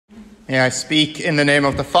May I speak in the name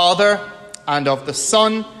of the Father, and of the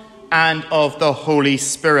Son, and of the Holy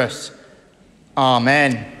Spirit.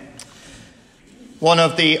 Amen. One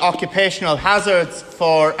of the occupational hazards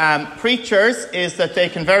for preachers is that they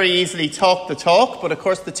can very easily talk the talk, but of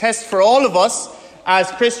course the test for all of us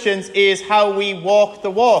as Christians is how we walk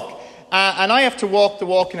the walk. And I have to walk the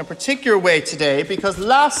walk in a particular way today, because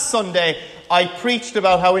last Sunday I preached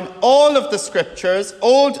about how in all of the scriptures,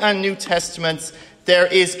 Old and New Testaments, there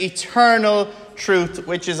is eternal truth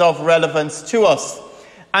which is of relevance to us.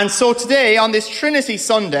 And so today, on this Trinity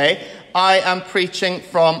Sunday, I am preaching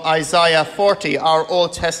from Isaiah 40, our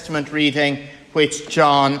Old Testament reading, which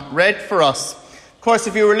John read for us. Of course,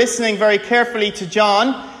 if you were listening very carefully to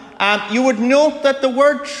John, you would note that the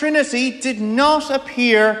word Trinity did not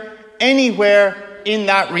appear anywhere in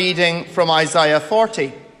that reading from Isaiah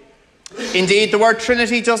 40. Indeed, the word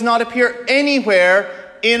Trinity does not appear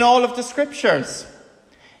anywhere in all of the scriptures.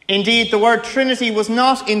 Indeed, the word Trinity was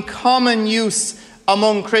not in common use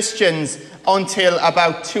among Christians until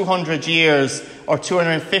about 200 years or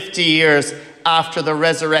 250 years after the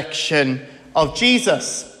resurrection of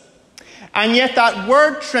Jesus. And yet that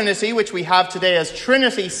word Trinity, which we have today as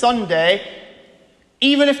Trinity Sunday,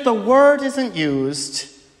 even if the word isn't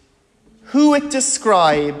used, who it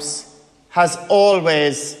describes has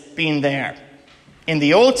always been there. In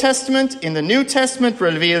the Old Testament, in the New Testament,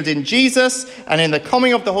 revealed in Jesus, and in the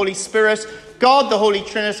coming of the Holy Spirit, God, the Holy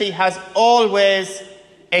Trinity, has always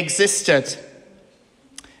existed.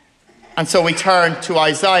 And so we turn to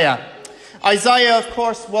Isaiah. Isaiah, of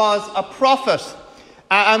course, was a prophet.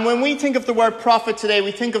 And when we think of the word prophet today,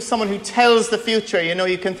 we think of someone who tells the future. You know,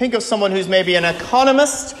 you can think of someone who's maybe an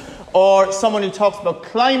economist, or someone who talks about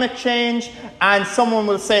climate change, and someone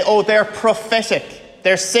will say, oh, they're prophetic.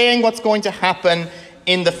 They're saying what's going to happen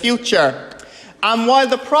in the future. And while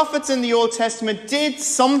the prophets in the Old Testament did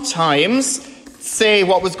sometimes say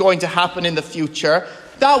what was going to happen in the future,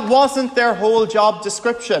 that wasn't their whole job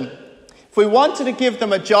description. If we wanted to give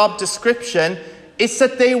them a job description, it's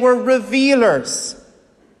that they were revealers.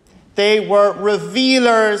 They were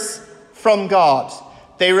revealers from God.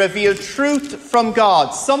 They revealed truth from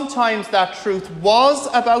God. Sometimes that truth was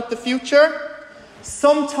about the future.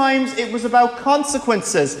 Sometimes it was about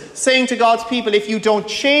consequences, saying to God's people, if you don't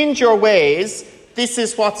change your ways, this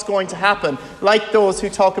is what's going to happen. Like those who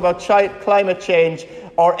talk about climate change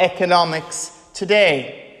or economics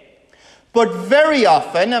today. But very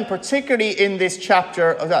often, and particularly in this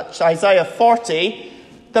chapter of Isaiah 40,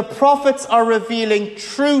 the prophets are revealing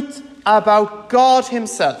truth about God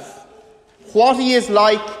himself. What he is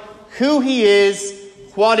like, who he is,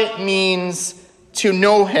 what it means to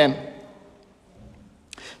know him.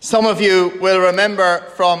 Some of you will remember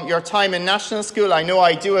from your time in national school, I know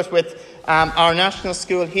I do it with our national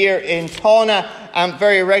school here in Taunagh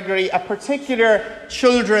very regularly, a particular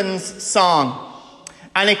children's song.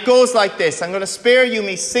 And it goes like this. I'm going to spare you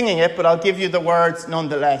me singing it, but I'll give you the words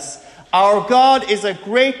nonetheless. Our God is a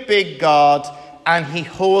great big God, and he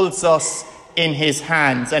holds us in his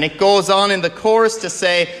hands. And it goes on in the chorus to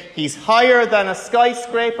say, he's higher than a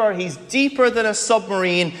skyscraper, he's deeper than a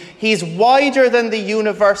submarine, he's wider than the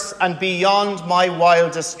universe and beyond my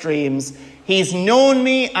wildest dreams. He's known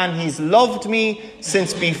me and he's loved me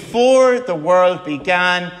since before the world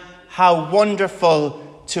began. How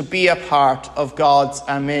wonderful to be a part of God's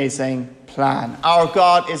amazing plan. Our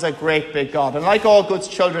God is a great big God. And like all good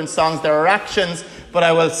children's songs, there are actions, but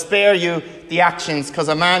I will spare you the actions, because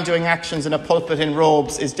a man doing actions in a pulpit in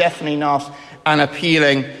robes is definitely not an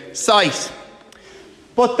appealing sight.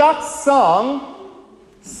 But that song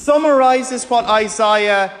summarizes what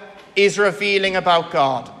Isaiah is revealing about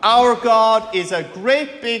God. Our God is a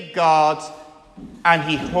great big God, and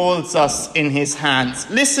he holds us in his hands.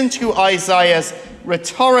 Listen to Isaiah's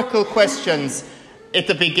rhetorical questions at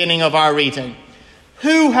the beginning of our reading.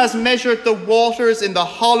 Who has measured the waters in the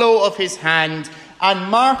hollow of his hand,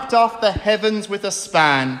 and marked off the heavens with a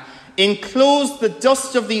span, enclosed the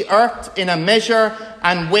dust of the earth in a measure,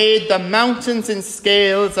 and weighed the mountains in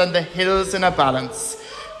scales and the hills in a balance?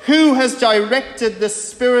 Who has directed the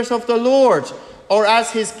Spirit of the Lord, or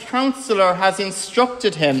as his counselor has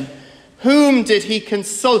instructed him? Whom did he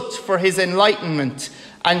consult for his enlightenment,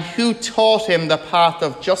 and who taught him the path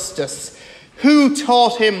of justice? Who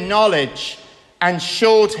taught him knowledge and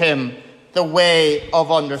showed him the way of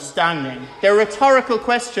understanding? They're rhetorical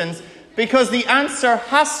questions because the answer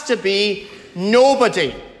has to be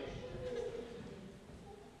nobody.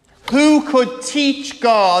 Who could teach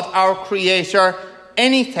God, our Creator,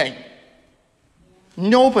 anything?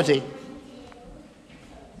 Nobody.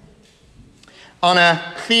 On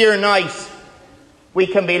a clear night We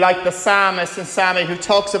can be like the psalmist in Psalm 8 who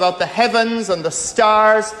talks about the heavens and the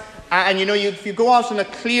stars. And if you go out on a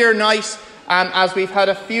clear night, as we've had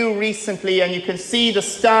a few recently, and you can see the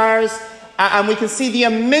stars, and we can see the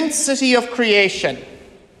immensity of creation.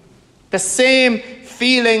 The same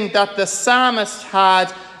feeling that the psalmist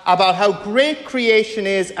had about how great creation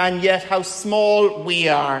is and yet how small we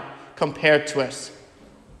are compared to it.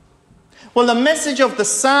 Well, the message of the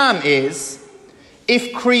psalm is,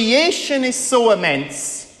 if creation is so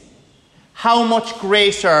immense, how much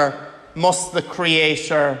greater must the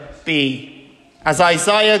Creator be? As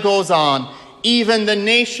Isaiah goes on, even the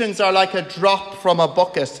nations are like a drop from a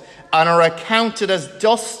bucket and are accounted as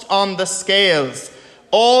dust on the scales.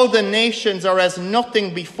 All the nations are as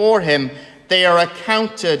nothing before him. They are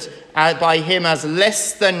accounted by him as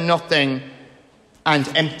less than nothing and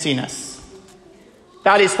emptiness.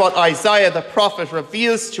 That is what Isaiah the prophet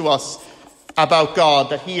reveals to us about God,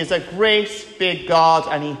 that he is a great big God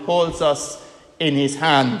and he holds us in his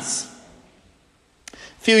hands.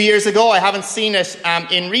 A few years ago, I haven't seen it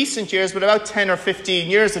in recent years, but about 10 or 15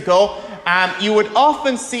 years ago, you would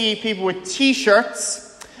often see people with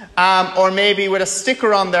t-shirts or maybe with a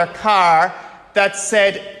sticker on their car that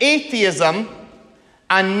said atheism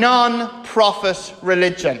and non-profit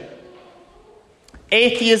religion.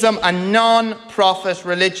 Atheism and non-profit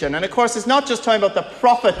religion. And of course, it's not just talking about the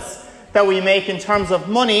profits that we make in terms of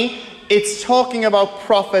money, it's talking about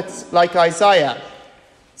prophets like Isaiah.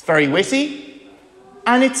 It's very witty,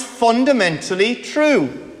 and it's fundamentally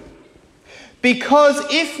true. Because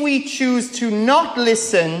if we choose to not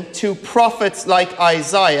listen to prophets like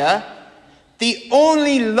Isaiah, the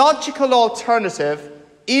only logical alternative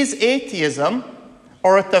is atheism,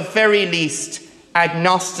 or at the very least,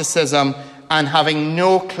 agnosticism, and having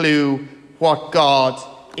no clue what God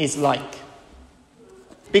is like.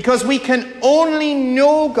 Because we can only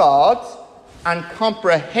know God and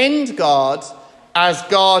comprehend God as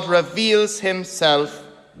God reveals himself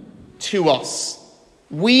to us.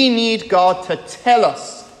 We need God to tell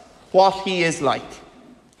us what he is like.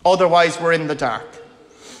 Otherwise, we're in the dark.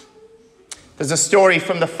 There's a story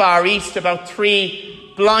from the Far East about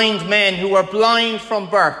 3 blind men who were blind from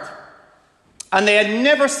birth. And they had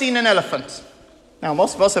never seen an elephant. Now,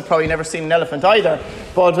 most of us have probably never seen an elephant either,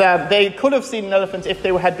 but they could have seen an elephant if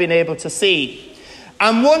they had been able to see.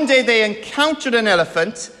 And one day they encountered an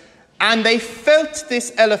elephant, and they felt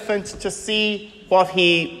this elephant to see what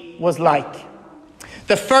he was like.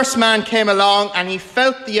 The first man came along, and he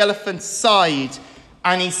felt the elephant's side,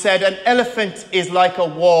 and he said, an elephant is like a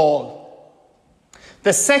wall.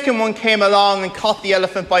 The second one came along and caught the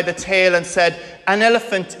elephant by the tail and said, an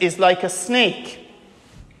elephant is like a snake.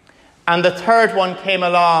 And the third one came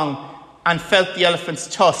along and felt the elephant's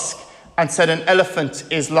tusk and said, an elephant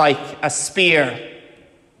is like a spear.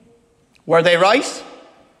 Were they right?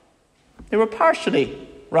 They were partially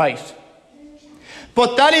right.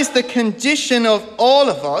 But that is the condition of all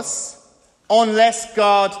of us unless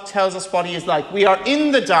God tells us what he is like. We are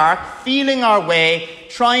in the dark, feeling our way,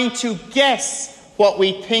 trying to guess what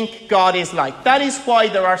we think God is like. That is why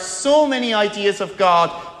there are so many ideas of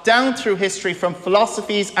God down through history from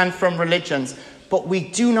philosophies and from religions. But we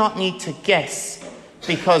do not need to guess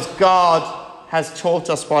because God has told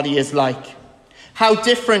us what he is like. How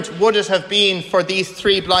different would it have been for these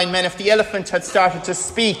 3 blind men if the elephant had started to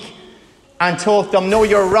speak and told them, no,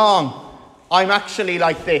 you're wrong. I'm actually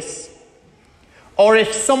like this. Or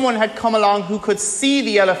if someone had come along who could see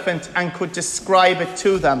the elephant and could describe it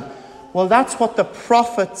to them. Well, that's what the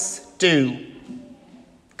prophets do.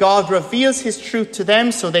 God reveals his truth to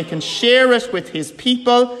them so they can share it with his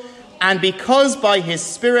people. And because by his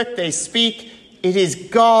Spirit they speak, it is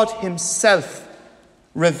God himself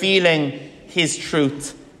revealing his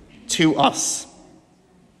truth to us.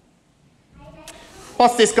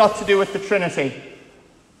 What's this got to do with the Trinity?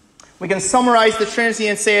 We can summarize the Trinity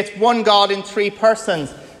and say it's one God in 3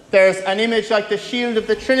 persons. There's an image like the shield of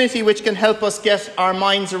the Trinity which can help us get our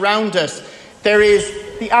minds around it. There is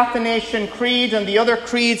the Athanasian Creed and the other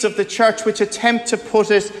creeds of the church which attempt to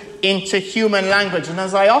put it into human language. And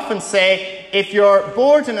as I often say, if you're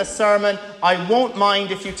bored in a sermon, I won't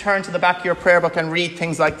mind if you turn to the back of your prayer book and read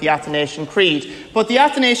things like the Athanasian Creed. But the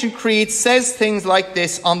Athanasian Creed says things like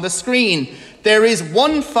this on the screen. There is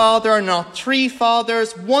one Father, not 3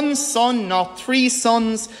 fathers, one Son, not 3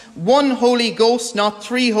 sons, one Holy Ghost, not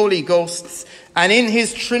 3 Holy Ghosts. And in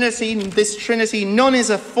his Trinity, this Trinity, none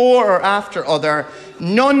is afore or after other,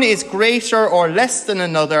 none is greater or less than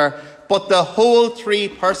another, but the whole 3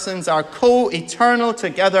 persons are co-eternal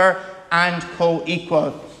together and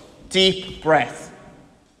co-equal. . Deep breath.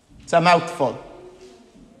 It's a mouthful.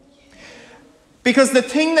 Because the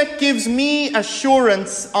thing that gives me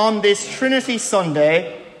assurance on this Trinity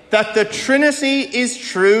Sunday, that the Trinity is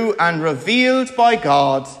true and revealed by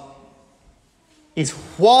God, is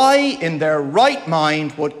why in their right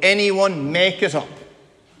mind would anyone make it up?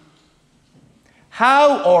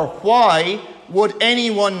 How or why would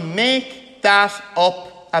anyone make that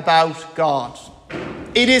up about God?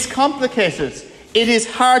 It is complicated. It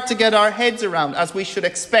is hard to get our heads around, as we should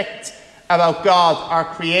expect about God, our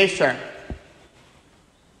Creator.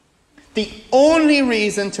 The only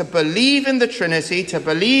reason to believe in the Trinity, to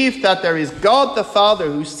believe that there is God the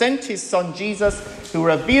Father who sent his Son Jesus, who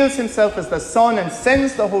reveals himself as the Son and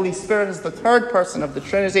sends the Holy Spirit as the third person of the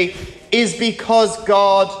Trinity, is because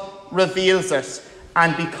God reveals it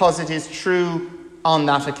and because it is true on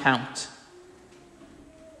that account.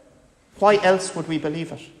 Why else would we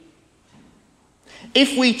believe it?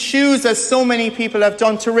 If we choose, as so many people have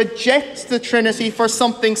done, to reject the Trinity for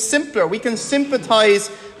something simpler, we can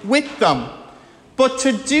sympathize with them. But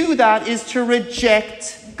to do that is to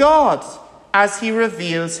reject God as he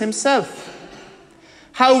reveals himself.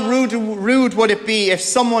 How rude would it be if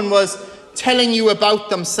someone was telling you about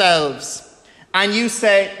themselves and you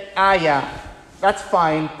say, yeah, that's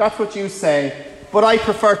fine, that's what you say, but I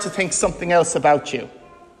prefer to think something else about you.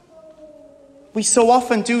 We so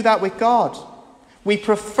often do that with God. We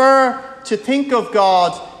prefer to think of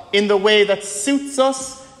God in the way that suits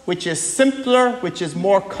us, which is simpler, which is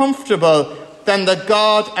more comfortable than the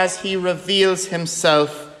God as he reveals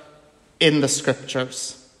himself in the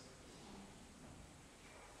Scriptures.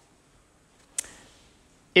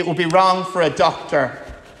 It would be wrong for a doctor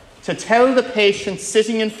to tell the patient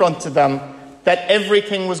sitting in front of them that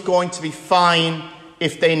everything was going to be fine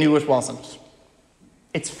if they knew it wasn't.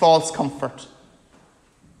 It's false comfort.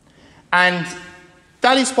 And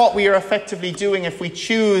that is what we are effectively doing if we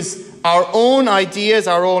choose our own ideas,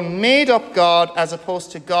 our own made-up God, as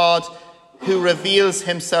opposed to God who reveals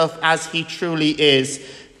himself as he truly is.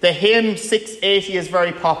 The hymn 680 is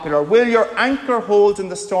very popular. Will your anchor hold in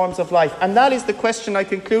the storms of life? And that is the question I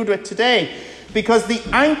conclude with today. Because the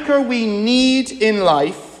anchor we need in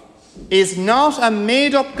life is not a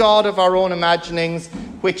made-up God of our own imaginings,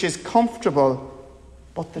 which is comfortable,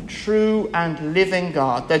 but the true and living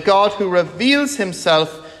God, the God who reveals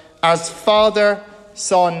himself as Father,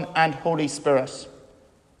 Son, and Holy Spirit.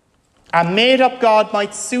 A made-up God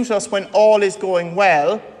might suit us when all is going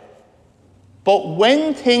well, but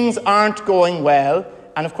when things aren't going well,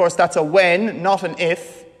 and of course that's a when, not an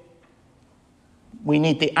if, we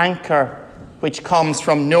need the anchor which comes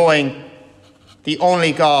from knowing the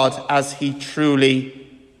only God as he truly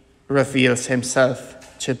reveals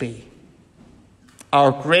himself to be.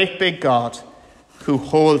 Our great big God who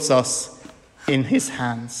holds us in his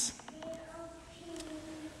hands.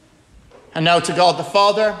 And now to God the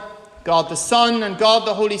Father, God the Son, and God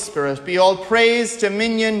the Holy Spirit be all praise,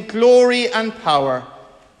 dominion, glory, and power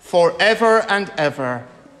forever and ever.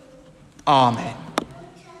 Amen.